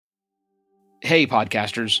Hey,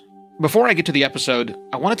 podcasters. Before I get to the episode,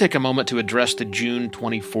 I want to take a moment to address the June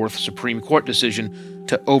 24th Supreme Court decision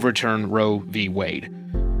to overturn Roe v. Wade.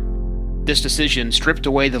 This decision stripped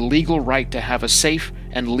away the legal right to have a safe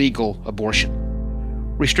and legal abortion.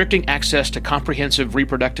 Restricting access to comprehensive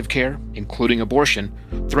reproductive care, including abortion,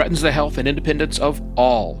 threatens the health and independence of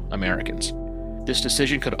all Americans. This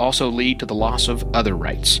decision could also lead to the loss of other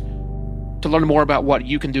rights. To learn more about what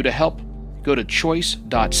you can do to help, go to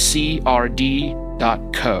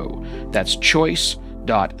choice.crd.co. That's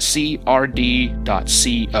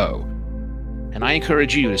choice.crd.co. And I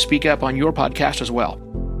encourage you to speak up on your podcast as well.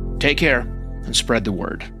 Take care and spread the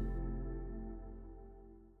word.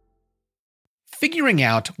 Figuring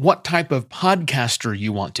out what type of podcaster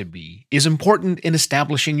you want to be is important in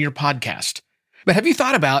establishing your podcast. But have you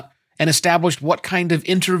thought about and established what kind of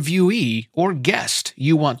interviewee or guest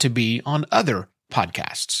you want to be on other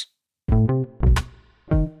podcasts?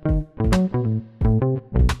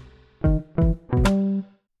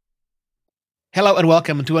 Hello and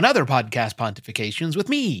welcome to another Podcast Pontifications with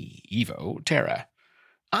me, Evo Terra.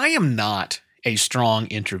 I am not a strong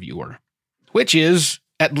interviewer, which is,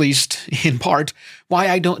 at least in part, why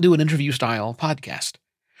I don't do an interview-style podcast.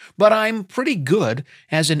 But I'm pretty good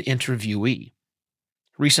as an interviewee.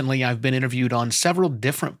 Recently, I've been interviewed on several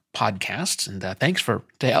different podcasts, and thanks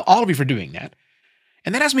to all of you for doing that.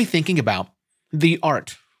 And that has me thinking about the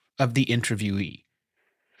art of the interviewee.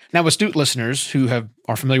 Now, astute listeners who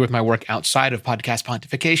are familiar with my work outside of Podcast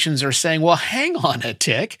Pontifications are saying, well, hang on a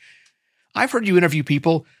tick. I've heard you interview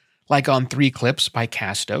people like on 3 Clips by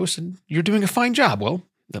Castos, and you're doing a fine job. Well,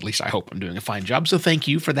 at least I hope I'm doing a fine job, so thank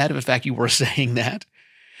you for that, if in fact you were saying that.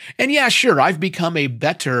 And yeah, sure, I've become a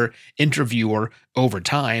better interviewer over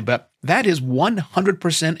time, but that is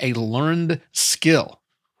 100% a learned skill.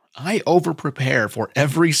 I over-prepare for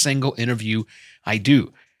every single interview I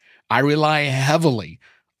do. I rely heavily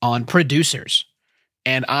on producers,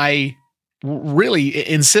 and I really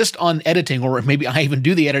insist on editing, or maybe I even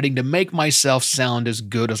do the editing to make myself sound as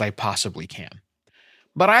good as I possibly can.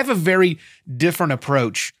 But I have a very different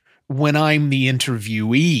approach when I'm the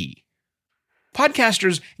interviewee.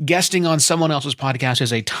 Podcasters guesting on someone else's podcast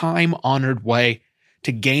is a time-honored way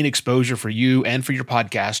to gain exposure for you and for your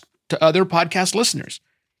podcast to other podcast listeners.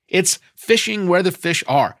 It's fishing where the fish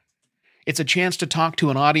are. It's a chance to talk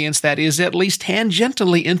to an audience that is at least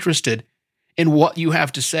tangentially interested in what you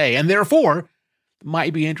have to say, and therefore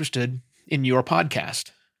might be interested in your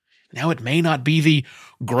podcast. Now, it may not be the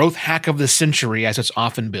growth hack of the century as it's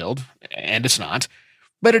often billed, and it's not,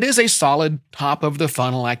 but it is a solid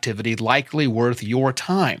top-of-the-funnel activity likely worth your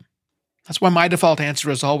time. That's why my default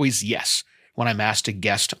answer is always yes when I'm asked to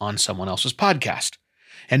guest on someone else's podcast.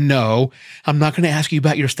 And no, I'm not going to ask you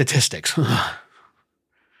about your statistics.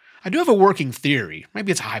 I do have a working theory,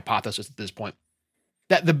 maybe it's a hypothesis at this point,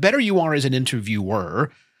 that the better you are as an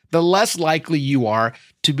interviewer, the less likely you are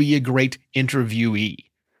to be a great interviewee.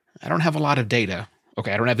 I don't have a lot of data.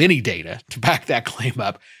 Okay, I don't have any data to back that claim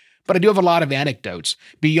up, but I do have a lot of anecdotes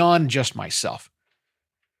beyond just myself.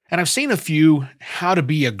 And I've seen a few how to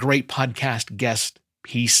be a great podcast guest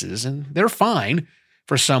pieces, and they're fine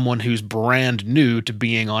for someone who's brand new to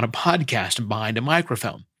being on a podcast and behind a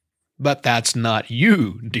microphone. But that's not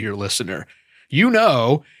you, dear listener. You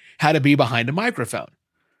know how to be behind a microphone.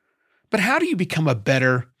 But how do you become a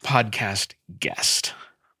better podcast guest?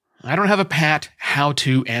 I don't have a pat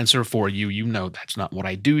how-to answer for you. You know that's not what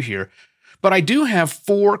I do here. But I do have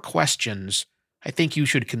 4 questions I think you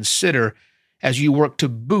should consider as you work to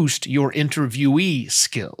boost your interviewee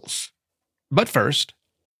skills. But first,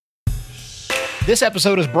 this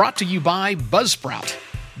episode is brought to you by Buzzsprout.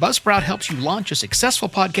 Buzzsprout helps you launch a successful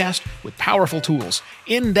podcast with powerful tools,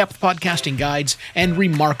 in-depth podcasting guides, and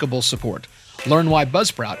remarkable support. Learn why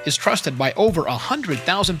Buzzsprout is trusted by over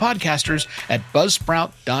 100,000 podcasters at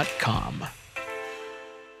buzzsprout.com.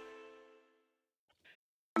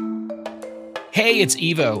 Hey, it's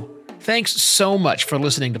Evo. Thanks so much for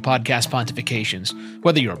listening to Podcast Pontifications,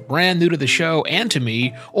 whether you're brand new to the show and to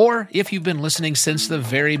me, or if you've been listening since the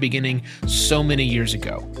very beginning so many years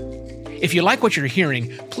ago. If you like what you're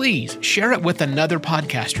hearing, please share it with another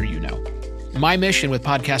podcaster you know. My mission with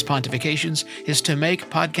Podcast Pontifications is to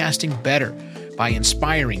make podcasting better by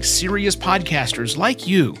inspiring serious podcasters like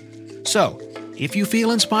you. So, if you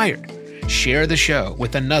feel inspired, share the show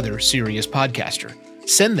with another serious podcaster.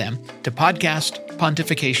 Send them to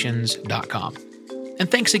podcastpontifications.com.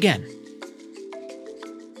 And thanks again.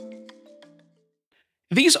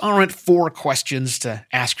 These aren't 4 questions to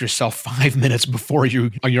ask yourself 5 minutes before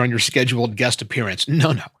you're on your scheduled guest appearance.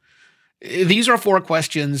 No. These are 4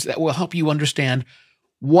 questions that will help you understand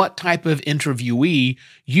what type of interviewee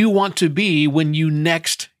you want to be when you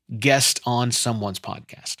next guest on someone's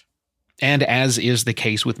podcast. And as is the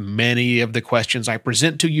case with many of the questions I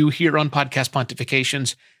present to you here on Podcast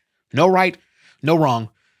Pontifications, no right, no wrong,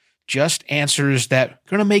 just answers that are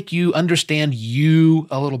going to make you understand you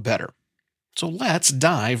a little better. So let's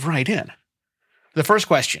dive right in. The first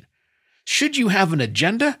question, should you have an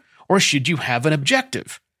agenda or should you have an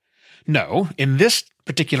objective? No, in this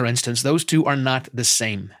particular instance, those two are not the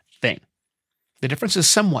same thing. The difference is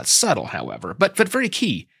somewhat subtle, however, but very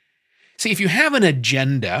key. See, if you have an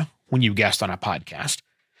agenda when you guest on a podcast,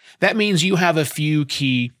 that means you have a few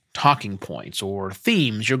key talking points or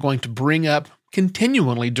themes you're going to bring up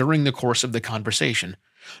continually during the course of the conversation.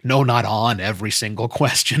 No, not on every single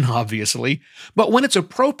question, obviously, but when it's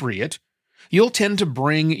appropriate, you'll tend to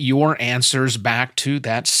bring your answers back to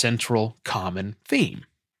that central common theme.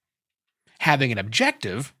 Having an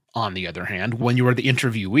objective, on the other hand, when you are the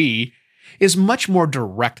interviewee, is much more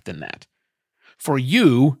direct than that. For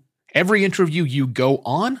you, every interview you go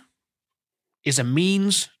on is a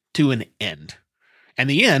means to an end. And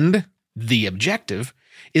the end, the objective,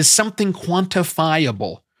 is something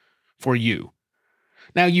quantifiable for you.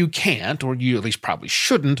 Now, you can't, or you at least probably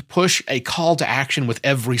shouldn't, push a call to action with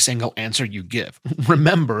every single answer you give.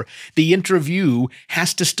 Remember, the interview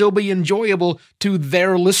has to still be enjoyable to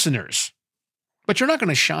their listeners. But you're not going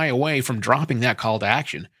to shy away from dropping that call to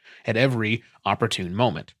action at every opportune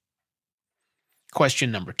moment.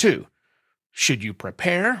 Question number 2. Should you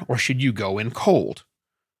prepare or should you go in cold?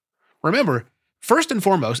 Remember, first and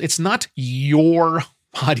foremost, it's not your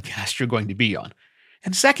podcast you're going to be on.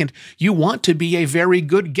 And second, you want to be a very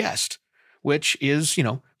good guest, which is,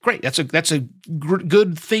 great. That's a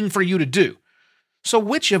good thing for you to do. So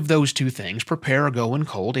which of those two things, prepare or go in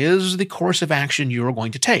cold, is the course of action you're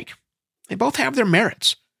going to take? They both have their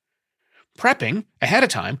merits. Prepping ahead of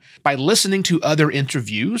time by listening to other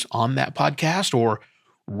interviews on that podcast or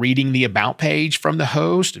reading the about page from the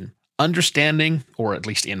host and understanding, or at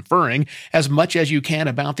least inferring, as much as you can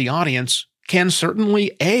about the audience can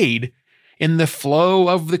certainly aid in the flow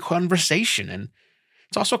of the conversation. And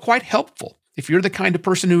it's also quite helpful if you're the kind of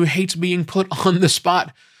person who hates being put on the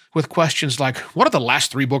spot with questions like, what are the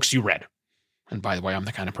last 3 books you read? And by the way, I'm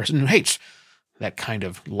the kind of person who hates that kind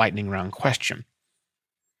of lightning round question.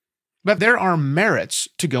 But there are merits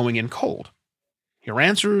to going in cold. Your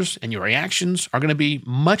answers and your reactions are going to be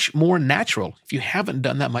much more natural if you haven't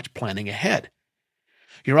done that much planning ahead.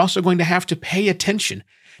 You're also going to have to pay attention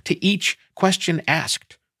to each question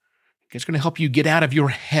asked. It's going to help you get out of your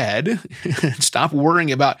head and stop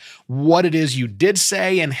worrying about what it is you did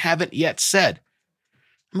say and haven't yet said.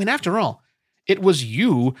 I mean, after all, it was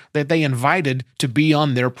you that they invited to be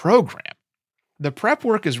on their program. The prep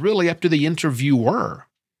work is really up to the interviewer.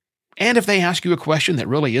 And if they ask you a question that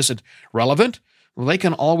really isn't relevant, well, they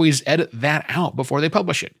can always edit that out before they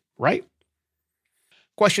publish it, right?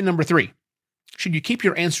 Question number 3. Should you keep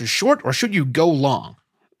your answers short or should you go long?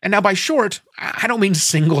 And now by short, I don't mean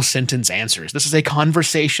single sentence answers. This is a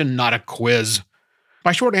conversation, not a quiz.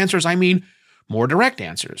 By short answers, I mean more direct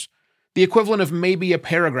answers. The equivalent of maybe a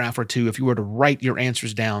paragraph or 2 if you were to write your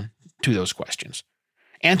answers down to those questions.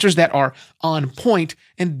 Answers that are on point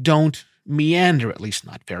and don't meander, at least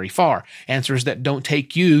not very far. Answers that don't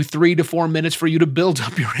take you 3 to 4 minutes for you to build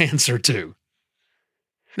up your answer to.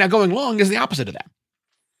 Now, going long is the opposite of that.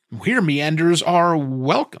 Here, meanders are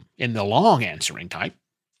welcome in the long answering type.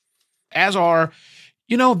 As are,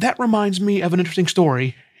 that reminds me of an interesting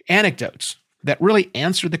story, anecdotes that really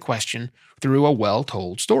answer the question through a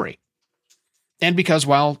well-told story. And because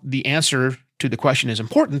while the answer to the question is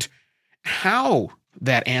important, how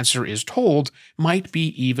that answer is told might be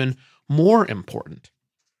even more important.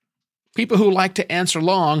 People who like to answer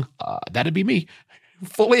long, that'd be me,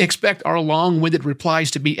 fully expect our long-winded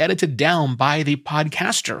replies to be edited down by the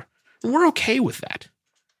podcaster. And we're okay with that.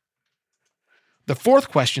 The fourth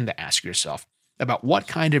question to ask yourself about what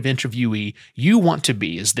kind of interviewee you want to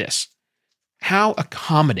be is this: how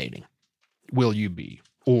accommodating will you be?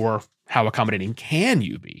 Or how accommodating can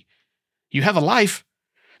you be? You have a life.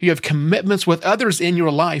 You have commitments with others in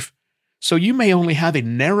your life, so you may only have a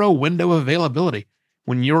narrow window of availability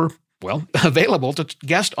when you're, available to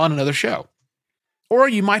guest on another show. Or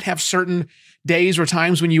you might have certain days or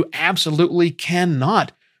times when you absolutely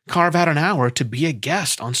cannot carve out an hour to be a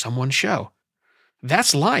guest on someone's show.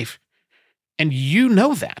 That's life. And you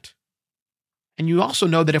know that. And you also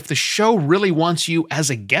know that if the show really wants you as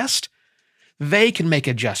a guest, they can make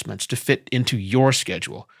adjustments to fit into your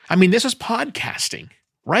schedule. I mean, this is podcasting,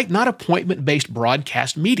 right? Not appointment-based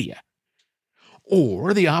broadcast media.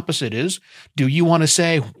 Or the opposite is, do you want to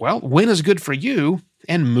say, when is good for you?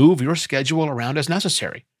 and move your schedule around as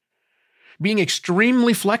necessary. Being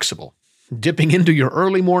extremely flexible, dipping into your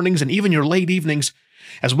early mornings and even your late evenings,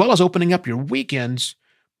 as well as opening up your weekends,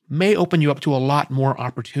 may open you up to a lot more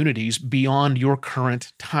opportunities beyond your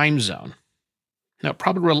current time zone. Now, it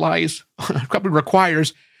probably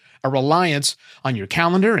requires a reliance on your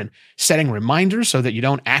calendar and setting reminders so that you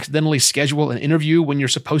don't accidentally schedule an interview when you're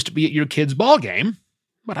supposed to be at your kid's ball game.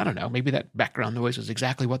 But I don't know, maybe that background noise is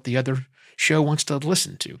exactly what the other show wants to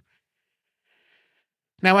listen to.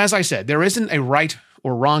 Now, as I said, there isn't a right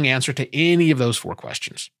or wrong answer to any of those 4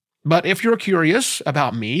 questions. But if you're curious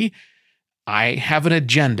about me, I have an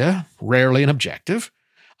agenda, rarely an objective.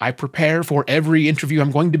 I prepare for every interview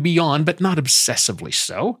I'm going to be on, but not obsessively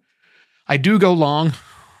so. I do go long,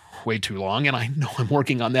 way too long, and I know I'm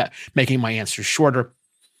working on that, making my answers shorter.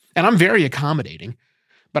 And I'm very accommodating,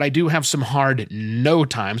 but I do have some hard no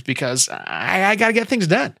times because I got to get things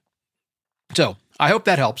done. So I hope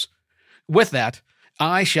that helps. With that,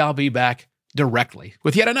 I shall be back directly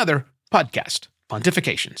with yet another podcast,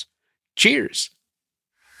 Pontifications. Cheers!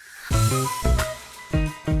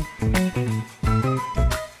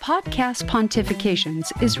 Podcast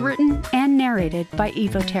Pontifications is written and narrated by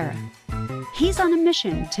Evo Terra. He's on a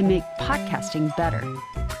mission to make podcasting better.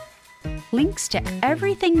 Links to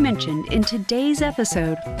everything mentioned in today's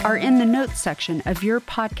episode are in the notes section of your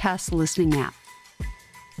podcast listening app.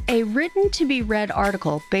 A written-to-be-read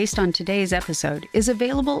article based on today's episode is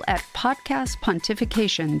available at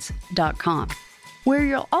podcastpontifications.com, where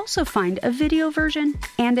you'll also find a video version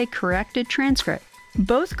and a corrected transcript,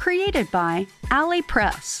 both created by Alley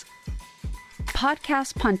Press.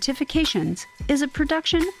 Podcast Pontifications is a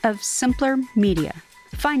production of Simpler Media.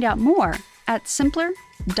 Find out more at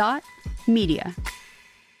simpler.media.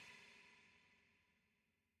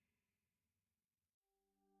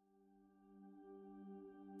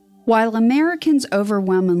 While Americans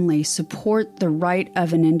overwhelmingly support the right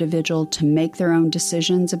of an individual to make their own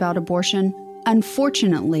decisions about abortion,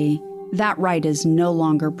 unfortunately, that right is no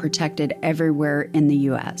longer protected everywhere in the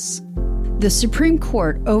U.S. The Supreme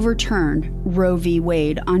Court overturned Roe v.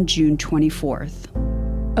 Wade on June 24th.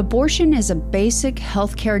 Abortion is a basic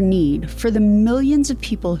healthcare need for the millions of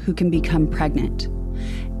people who can become pregnant.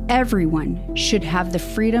 Everyone should have the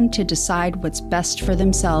freedom to decide what's best for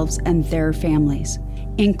themselves and their families,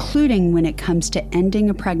 including when it comes to ending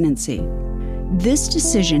a pregnancy. This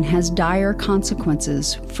decision has dire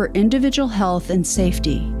consequences for individual health and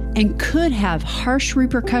safety and could have harsh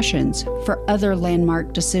repercussions for other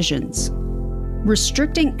landmark decisions.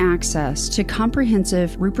 Restricting access to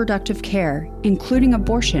comprehensive reproductive care, including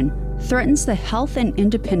abortion, threatens the health and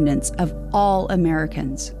independence of all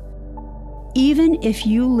Americans. Even if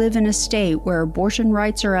you live in a state where abortion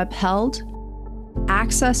rights are upheld,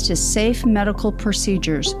 access to safe medical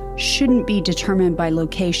procedures shouldn't be determined by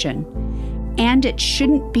location, and it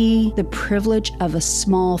shouldn't be the privilege of a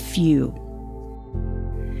small few.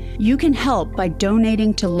 You can help by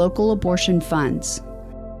donating to local abortion funds.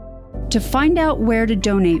 To find out where to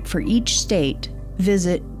donate for each state,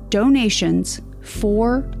 visit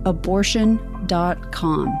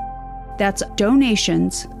donationsforabortion.com. That's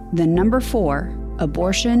donations, 4,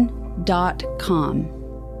 abortion.com.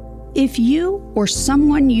 If you or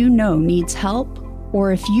someone you know needs help,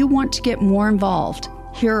 or if you want to get more involved,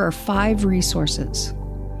 here are 5 resources.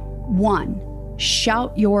 1.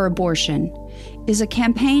 Shout Your Abortion is a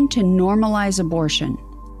campaign to normalize abortion.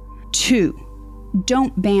 2.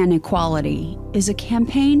 Don't Ban Equality is a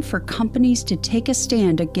campaign for companies to take a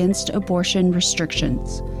stand against abortion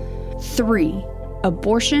restrictions. 3.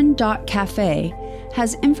 Abortion.cafe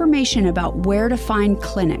has information about where to find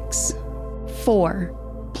clinics. 4.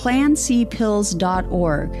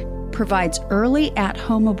 PlanCpills.org provides early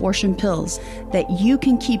at-home abortion pills that you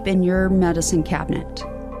can keep in your medicine cabinet.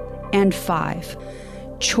 And 5.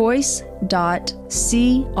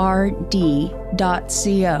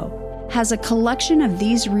 Choice.crd.co has a collection of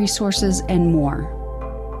these resources and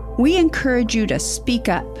more. We encourage you to speak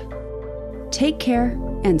up, take care,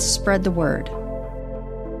 and spread the word.